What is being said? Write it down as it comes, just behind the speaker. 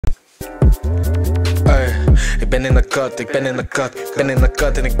Ik ben in de cut, ik ben in de cut, ben in de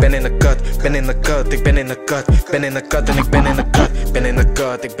cut en ik ben in de cut, ben in de cut, ik ben in de cut, ben in de cut en ik ben in de cut, ben in de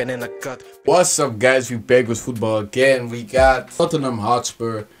cut, ik ben in de cut. What's up guys, we back with football again. We got Tottenham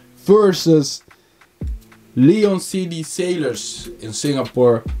Hotspur versus Leon City Sailors in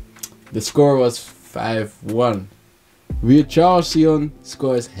Singapore. The score was 5-1. Richarlison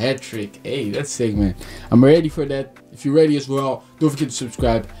scores hat-trick. Hey, that's sick, man. I'm ready for that. If you're ready as well, don't forget to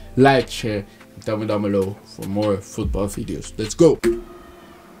subscribe, like, share, and tell me down below for more football videos. Let's go.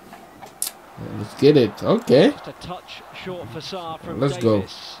 Let's get it. Okay. Just a touch short for Saar from Let's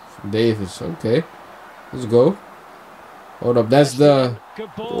Davis. go. Davis. Okay. Let's go. Hold up. That's the.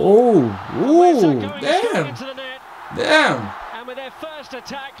 Oh. Damn. Damn. And with their first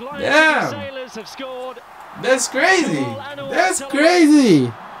attack, Damn. Sailors have scored. That's crazy. That's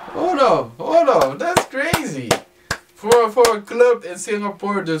crazy. Hold up. That's crazy. For a club in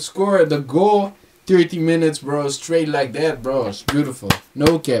Singapore to score the goal 30 minutes, bro, straight like that, bro. It's beautiful.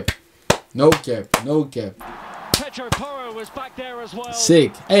 No cap. No cap. No cap. Pedro Porro was back there as well.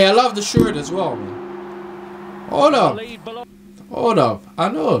 Sick. Hey, I love the shirt as well, man. Hold up. Hold up. I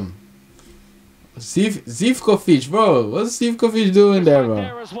know him. Zivkovic, bro. What's Zivkovic doing there,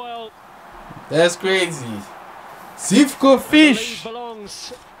 bro? That's crazy. Zivkovic.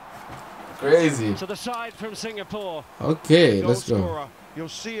 Belongs crazy. to the side from Singapore. Okay, let's go. Scorer. You'll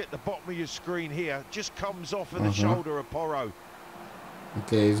see at the bottom of your screen here, just comes off of the shoulder of Porro.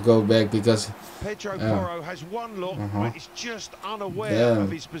 Okay, let's go back because Pedro Porro has one look, but he's just unaware of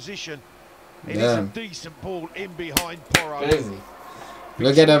his position. It is a decent ball in behind Porro. Crazy.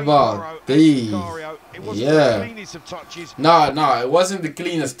 Look at that ball. It wasn't the cleanest of touches. No, it wasn't the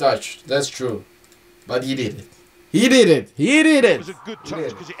cleanest touch. That's true. But he did it. He did it. He did it. It was a good touch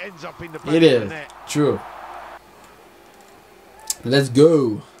because it ends up in the back of the net. True. Let's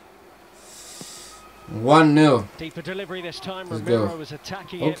go. 1-0. Deeper delivery this time. Let's Romero go. was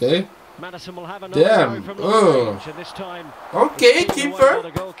attacking it. Madison will have another from long range, and this time. Okay, keeper.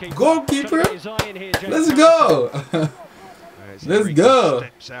 Goalkeeper. Let's go. Let's go.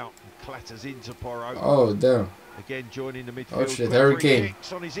 Steps out and clatters into Porro. Oh, damn. Again joining the midfield. Oh shit, Hurricane.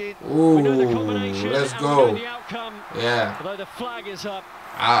 Ooh, let's go. Yeah. Although the flag is up.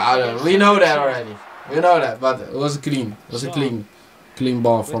 We know that already. We know that, but it was clean. It was a clean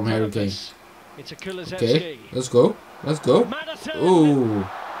ball from Hurricane. Okay, let's go. Let's go. Ooh.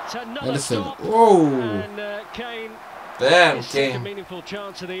 Madison. Oh. Damn, Kane. Meaningful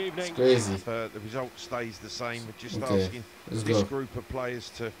chance of the evening. It's crazy. The result stays the same. We're just asking this group of players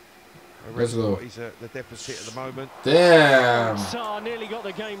to let's go. What is the deficit at the moment. Damn. Saar nearly got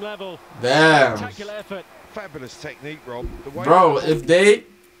the game level. Damn. Spectacular effort. Fabulous technique, Rob. Bro, if they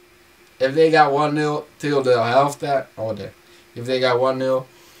got 1-0 till the halftime, if they got 1-0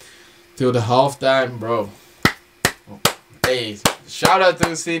 till the halftime, bro. Hey, shout out to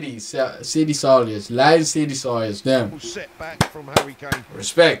the City Sailors, Lion City Sailors. Damn. Setback from Hurricane.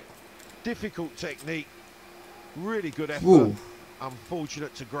 Respect. Difficult technique. Really good effort. Ooh.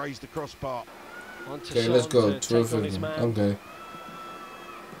 Unfortunate to graze the crossbar. Okay, let's go. Okay.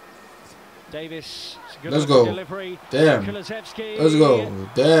 Davis. Let's go. Damn. Let's go.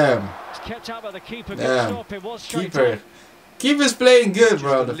 Damn. It's kept out by the keeper. Damn. Stop. It was Keeper's playing good,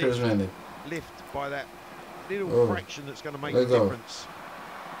 bro. The first minute. Lift by that little fraction that's going to make the difference.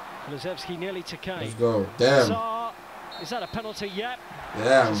 Kulusevski nearly to Kane. Let's go. Damn. Saar. Is that a penalty yet?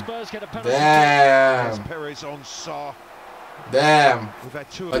 Damn. Spurs get a penalty. Damn. Perez on Saar. Damn.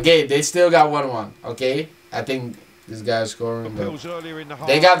 Okay, they still got 1-1. Okay, I think this guy's scoring.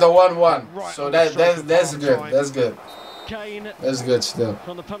 They got the 1-1, so that's good. That's good. Kane. That's good still.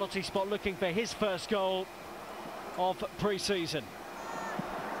 From the penalty spot, looking for his first goal of pre-season.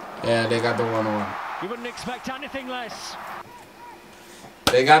 Yeah, they got the 1-1. You wouldn't expect anything less.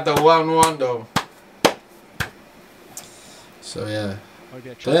 They got the 1-1 though. So yeah.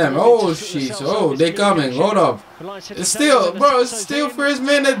 Damn, oh shit, oh they coming, hold up. It's still, bro, it's still first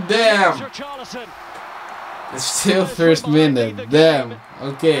minute, damn. It's still first minute, damn.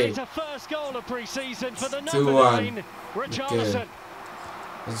 Okay. 2-1. Okay.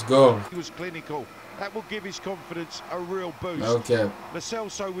 Let's go. He was clinical. That will give his confidence a real boost. Okay.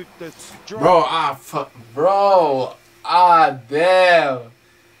 Manlikezo with the damn.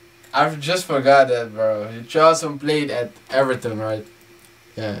 I just forgot that, bro. Richarlison played at Everton, right?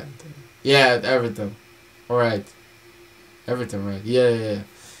 Yeah. Yeah, at Everton. Alright. Everton, right? Yeah.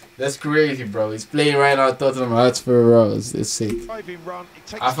 That's crazy, bro. He's playing right now at Tottenham Hotspur, bro. It's sick. I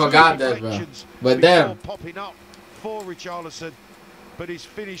forgot that, bro. But damn. Popping up for Richarlison, but his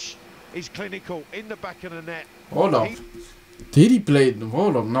finish is clinical in the back of the net. Hold on. Did he play?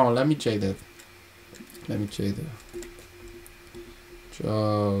 Hold on, no, let me check that. Let me check that.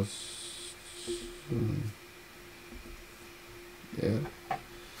 Charles. Yeah.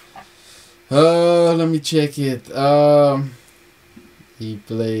 Let me check it. He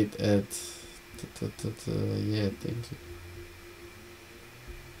played at. Yeah, thank you.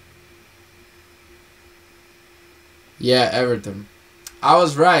 Yeah, Everton. I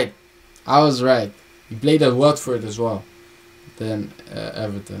was right. He played at Watford as well. Then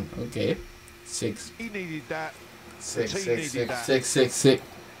Everton. Okay. 6. He needed that. 6.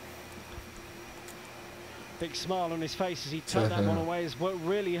 Big smile on his face as he tucked that one away. He's worked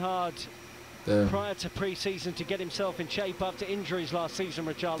really hard prior to pre-season to get himself in shape after injuries last season,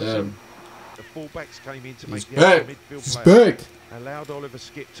 Richarlison. The fullbacks came in to make the midfield play. Allowed Oliver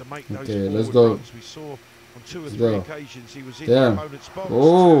Skip to make those let's forward go. runs. We saw on 2 or 3 occasions he was in the opponent's box.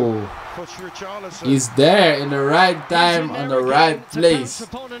 Oh, For Richarlison. he's there in the right time on the right place.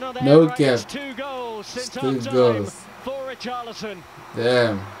 No cap. 2 goals since 2 half-time goals. for Richarlison.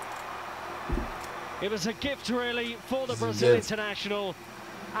 Damn. It was a gift really for the Brazil international,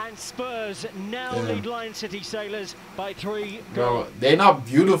 and Spurs now lead Lion City Sailors by 3 goals. Bro, they're not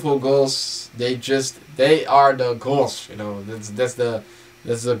beautiful goals. They are the goals. You know, that's the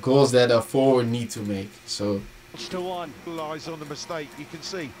goals that a forward need to make. So. To 1 lies on the mistake. You can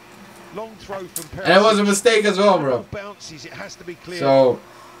see long throw from Perisic. And it was a mistake as well, bro. Bounces. It has to be clear. So.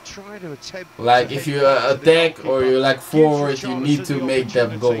 Try to attempt. Like if you attack or you like forward, you need to make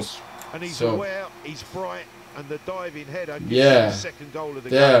them goals. And he's so. aware, he's bright, and the diving header gives yeah. him the second goal of the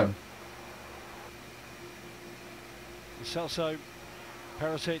game. Celso,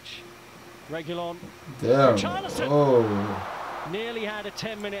 Perisic, Regulon, Richarlison. Oh. Nearly had a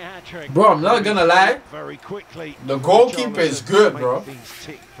 10-minute hat-trick. Bro, I'm not gonna lie. Very quickly. The goalkeeper is good, bro.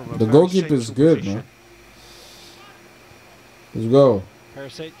 The goalkeeper is good, man. Let's go.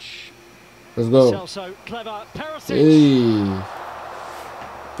 Perisic. Let's go. Celso, clever. Perisic. Hey.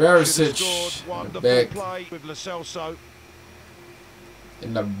 Perisic. Back. Play with Lo Celso.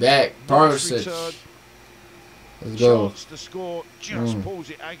 In the back. Perisic. Let's go. Chance to score. Just pulls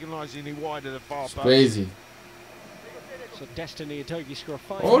it agonizingly wide of the far post. Crazy. So Destiny Itogi score a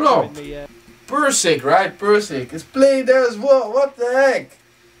 5. Hold on. Perisic, right? Perisic is playing there as well. What the heck?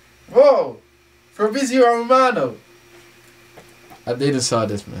 Whoa. Fabrizio Romano. I didn't saw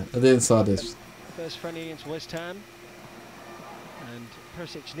this, man. I didn't saw this. First friendly against West Ham. And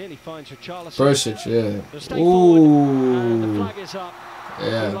Perisic nearly finds Richarlison. Perisic, yeah. Ooh. And the flag is up.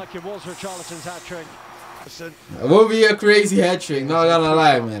 Yeah. Like it was Richarlison's hat-trick. It will be a crazy hat-trick, not gonna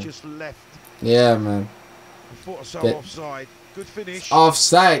lie, man. Just left. Yeah, man. Thought so offside. Good finish.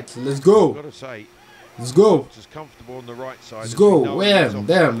 Offside. Let's go. Gotta say. Let's go. As comfortable on the right side. Let's go. Wham.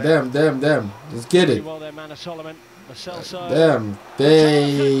 Damn. Let's get it. Well there, man of Solomon. Celso. Damn.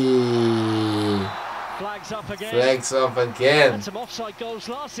 Flags up again. Flags up again. Had some offside goals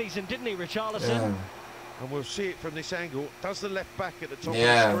last season, didn't he, Richarlison? Yeah. And we'll see it from this angle. Does the left back at the top of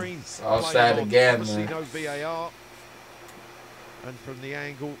the screen. Offside again, obviously man. no VAR. And from the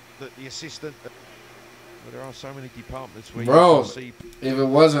angle that the assistant... But there are so many departments where you can see... if it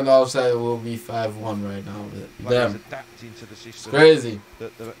wasn't offside, it would be 5-1 right now. Damn. Adapting to the system. It's crazy.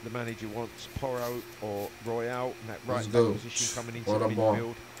 That the manager wants Porro or Royale in that right back position coming into the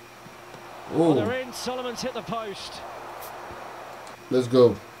midfield. Well, they're in. Solomon's hit the post. Let's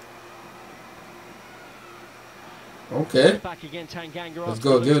go. Okay. Back again, Tanganga. Let's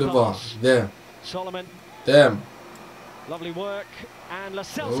go. Give it the ball. Damn. Solomon. Damn. Lovely work. And Lo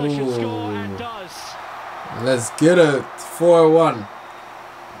Celso should score and does. Let's get it. 4-1.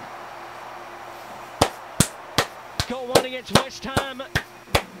 Got one against West Ham.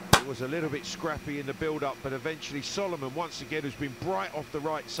 It was a little bit scrappy in the build-up, but eventually Solomon, once again, who's been bright off the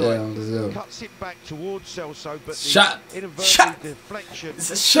right side, cuts it back towards Celso, but the inadvertent deflection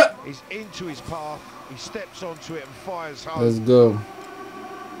is into his path. He steps onto it and fires home. Let's go.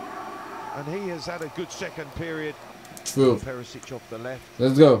 And he has had a good second period. True. Perisic off the left.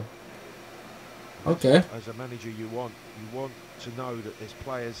 Let's go. Okay. As a manager, you want to know that there's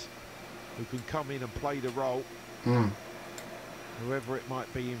players who can come in and play the role. Whoever it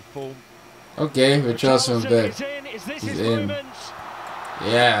might be in form. Okay, Richarlison's back. He's in.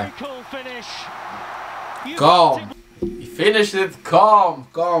 Yeah. Cool finish. Calm. He finished it calm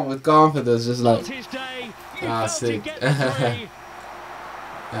with confidence, just like sick.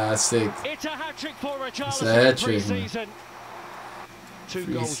 Sick. It's a hat-trick for Richarlison. It's a hat-trick. 2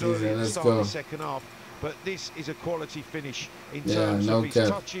 goals early at the start of the second half. But this is a quality finish in terms of his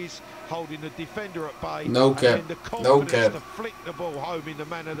touches, holding the defender at bay, no cap. and the confidence to flick the ball home in the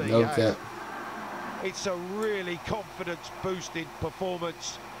manner that he has. It's a really confidence-boosting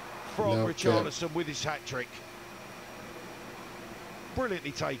performance from Richarlison with his hat-trick.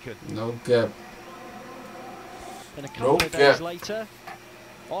 Brilliantly taken. No cap. And a couple of days later,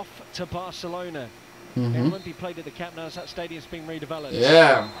 off to Barcelona. It won't be played at the Camp Nou as that stadium's being redeveloped.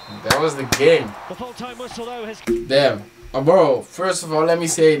 Yeah, that was the game. The full-time whistle though has... Damn. Bro, first of all, let me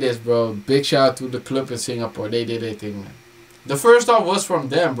say this, bro. Big shout out to the club in Singapore. They did their thing, man. The first half was from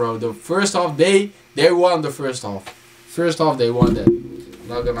them, bro. The first half, they won the first half. First half, they won that.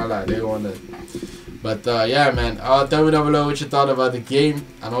 Not gonna lie, they won that. But yeah, man. Tell me down below what you thought about the game.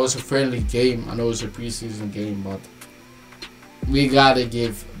 I know it's a friendly game. I know it's a preseason game, but we gotta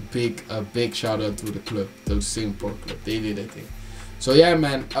give a big shout out to the club, the Singapore club. They did their thing. So yeah,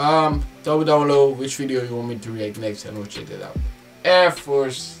 man. Tell me down below which video you want me to react next, and we'll check it out. Air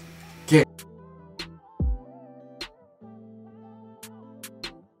Force.